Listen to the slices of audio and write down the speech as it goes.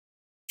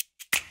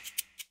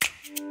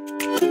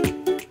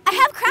I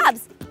have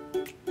crabs.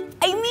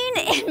 I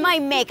mean in my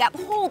makeup.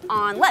 Hold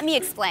on, let me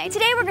explain.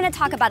 Today we're going to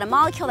talk about a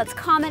molecule that's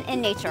common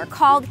in nature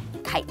called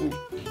chitin.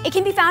 It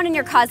can be found in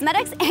your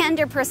cosmetics and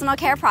your personal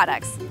care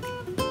products.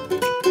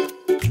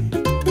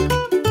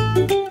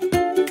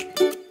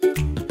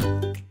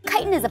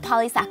 Chitin is a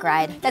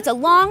polysaccharide that's a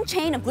long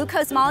chain of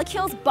glucose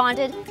molecules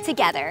bonded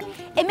together.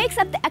 It makes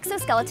up the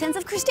exoskeletons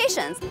of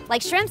crustaceans,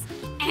 like shrimps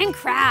and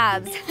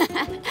crabs.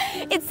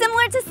 It's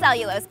similar to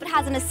cellulose, but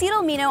has an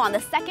acetylamino on the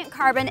second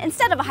carbon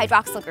instead of a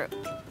hydroxyl group.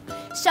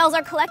 Shells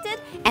are collected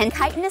and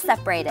chitin is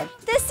separated.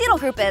 This acetyl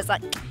group is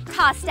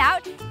tossed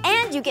out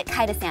and you get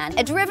chitosan,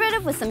 a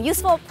derivative with some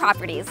useful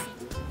properties.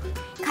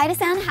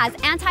 Chitosan has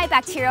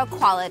antibacterial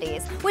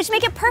qualities, which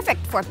make it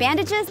perfect for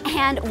bandages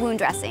and wound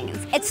dressings.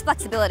 Its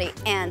flexibility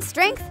and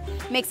strength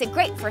makes it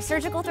great for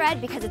surgical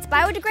thread because it's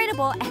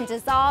biodegradable and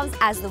dissolves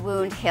as the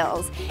wound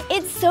heals.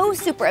 It's so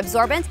super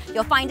absorbent,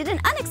 you'll find it in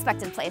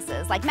unexpected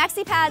places like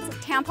maxi pads,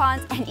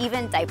 tampons, and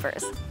even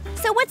diapers.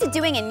 So what's it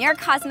doing in your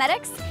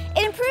cosmetics?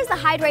 It improves the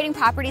hydrating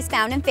properties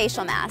found in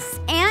facial masks,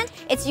 and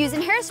it's used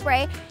in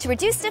hairspray to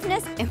reduce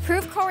stiffness,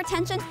 improve curl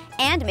retention,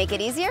 and make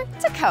it easier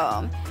to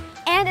comb.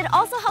 And it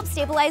also helps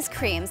stabilize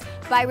creams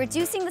by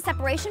reducing the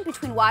separation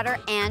between water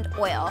and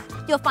oil.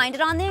 You'll find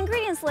it on the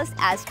ingredients list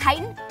as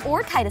chitin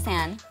or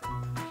chitosan.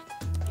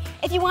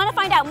 If you want to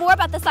find out more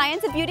about the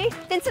science of beauty,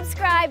 then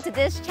subscribe to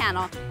this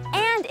channel.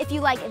 And if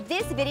you like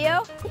this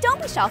video,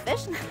 don't be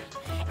selfish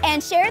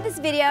and share this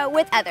video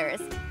with others.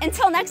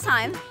 Until next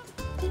time.